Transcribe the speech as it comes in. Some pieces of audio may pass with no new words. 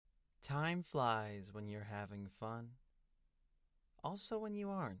Time flies when you're having fun. Also when you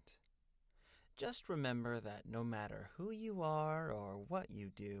aren't. Just remember that no matter who you are or what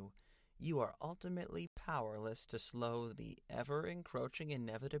you do, you are ultimately powerless to slow the ever-encroaching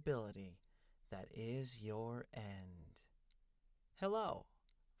inevitability that is your end. Hello,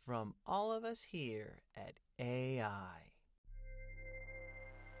 from all of us here at AI.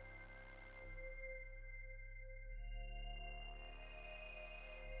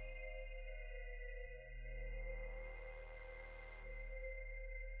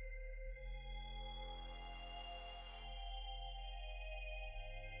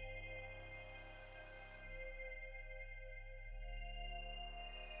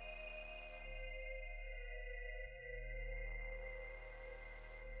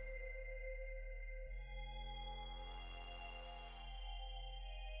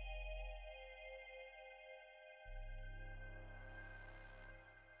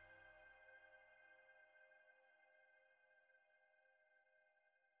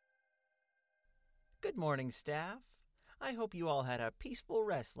 Good morning, staff. I hope you all had a peaceful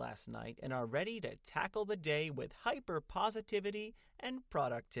rest last night and are ready to tackle the day with hyper positivity and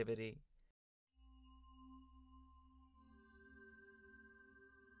productivity.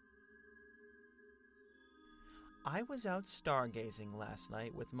 I was out stargazing last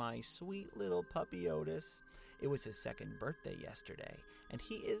night with my sweet little puppy Otis. It was his second birthday yesterday, and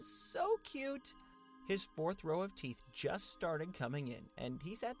he is so cute. His fourth row of teeth just started coming in, and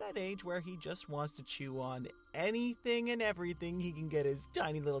he's at that age where he just wants to chew on anything and everything he can get his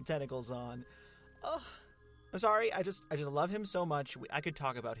tiny little tentacles on. Ugh. I'm sorry, I just love him so much. I could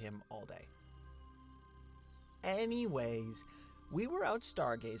talk about him all day. Anyways, we were out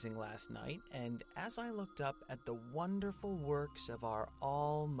stargazing last night, and as I looked up at the wonderful works of our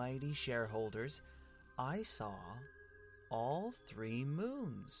almighty shareholders, I saw all 3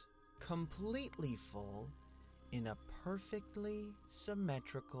 moons, completely full, in a perfectly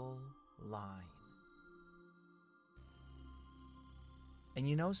symmetrical line. And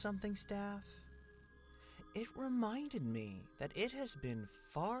you know something, staff? It reminded me that it has been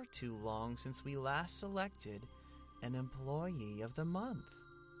far too long since we last selected an Employee of the Month.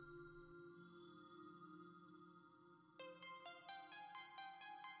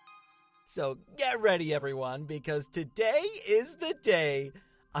 So get ready, everyone, because today is the day.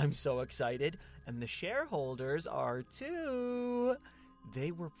 I'm so excited, and the shareholders are too.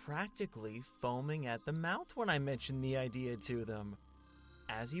 They were practically foaming at the mouth when I mentioned the idea to them.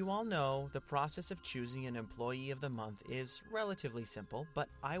 As you all know, the process of choosing an Employee of the Month is relatively simple, but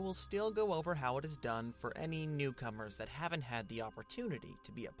I will still go over how it is done for any newcomers that haven't had the opportunity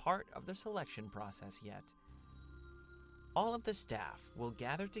to be a part of the selection process yet. All of the staff will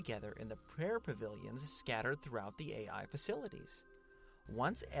gather together in the prayer pavilions scattered throughout the AI facilities.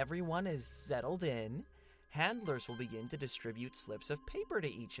 Once everyone is settled in, handlers will begin to distribute slips of paper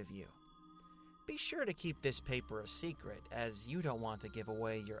to each of you. Be sure to keep this paper a secret, as you don't want to give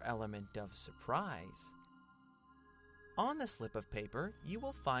away your element of surprise. On the slip of paper, you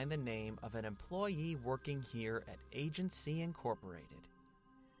will find the name of an employee working here at Agency Incorporated.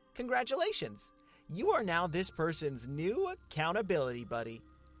 Congratulations! You are now this person's new accountability buddy.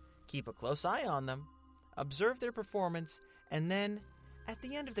 Keep a close eye on them, observe their performance, and then, at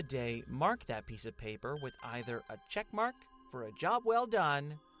the end of the day, mark that piece of paper with either a check mark for a job well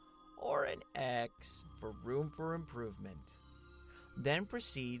done or an X for room for improvement. Then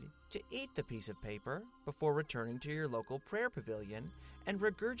proceed to eat the piece of paper before returning to your local prayer pavilion and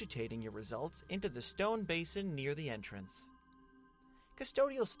regurgitating your results into the stone basin near the entrance.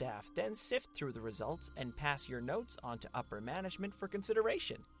 Custodial staff then sift through the results and pass your notes on to upper management for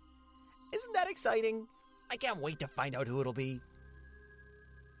consideration. Isn't that exciting? I can't wait to find out who it'll be.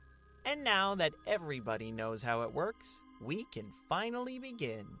 And now that everybody knows how it works, we can finally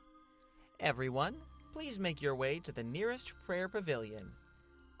begin. Everyone, please make your way to the nearest prayer pavilion.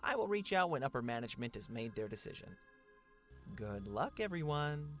 I will reach out when upper management has made their decision. Good luck,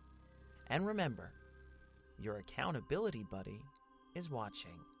 everyone. And remember, your accountability buddy is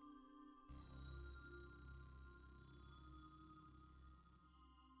watching.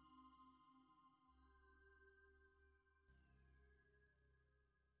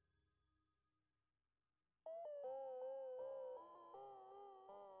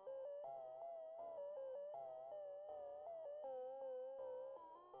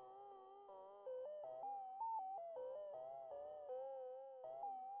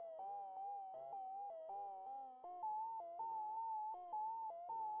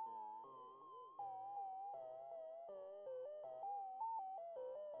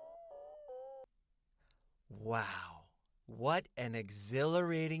 Wow. what an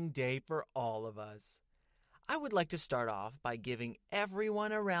exhilarating day for all of us. I would like to start off by giving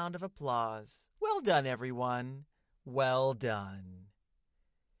everyone a round of applause. Well done, everyone. Well done.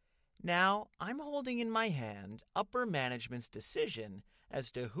 Now, I'm holding in my hand upper management's decision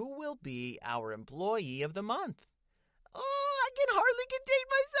as to who will be our employee of the month. Oh, I can hardly contain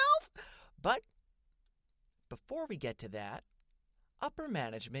myself! But before we get to that, upper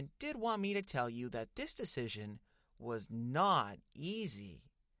management did want me to tell you that this decision was not easy.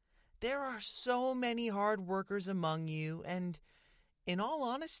 There are so many hard workers among you, and in all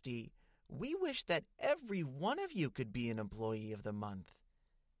honesty, we wish that every one of you could be an employee of the month.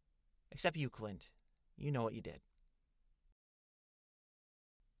 Except you, Clint. You know what you did.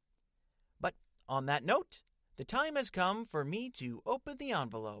 But on that note, the time has come for me to open the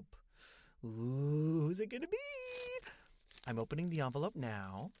envelope. Ooh, who's it going to be? I'm opening the envelope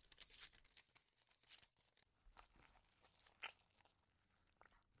now.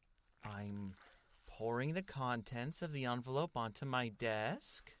 I'm pouring the contents of the envelope onto my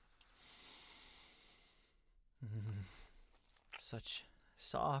desk. Such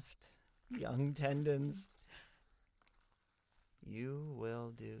soft, young tendons. You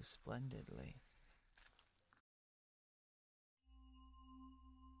will do splendidly.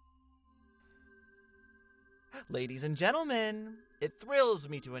 Ladies and gentlemen, it thrills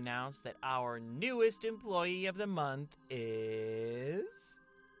me to announce that our newest employee of the month is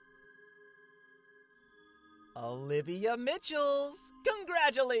Olivia Mitchells.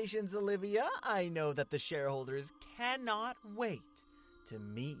 Congratulations, Olivia. I know that the shareholders cannot wait to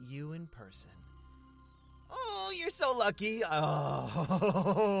meet you in person. Oh, you're so lucky.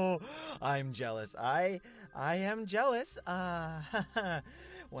 Oh, I'm jealous. I am jealous.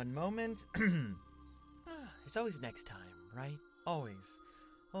 One moment. There's always next time, right? Always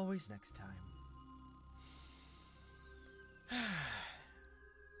next time.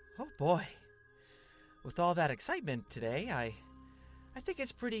 Oh boy. With all that excitement today, I think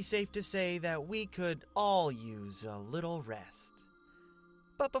it's pretty safe to say that we could all use a little rest.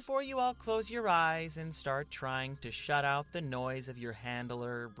 But before you all close your eyes and start trying to shut out the noise of your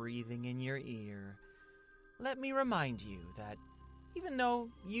handler breathing in your ear, let me remind you that even though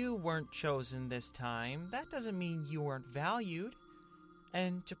you weren't chosen this time, that doesn't mean you weren't valued.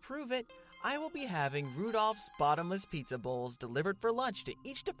 And to prove it, I will be having Rudolph's Bottomless Pizza Bowls delivered for lunch to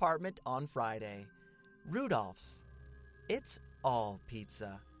each department on Friday. Rudolph's. It's all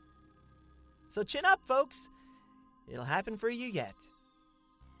pizza. So chin up, folks. It'll happen for you yet.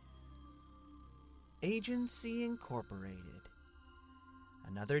 Agency Incorporated.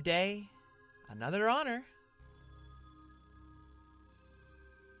 Another day, another honor.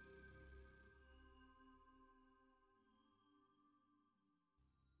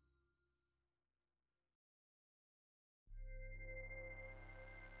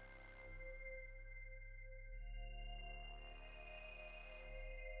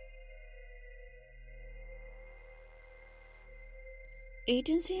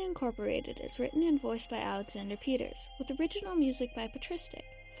 Agency Incorporated is written and voiced by Alexander Peters, with original music by Patristic.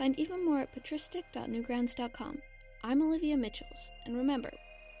 Find even more at patristic.newgrounds.com. I'm Olivia Mitchells, and remember,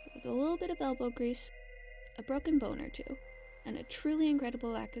 with a little bit of elbow grease, a broken bone or two, and a truly incredible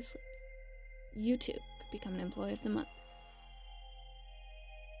lack of sleep, you too could become an Employee of the Month.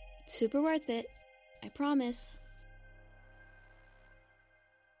 It's super worth it, I promise.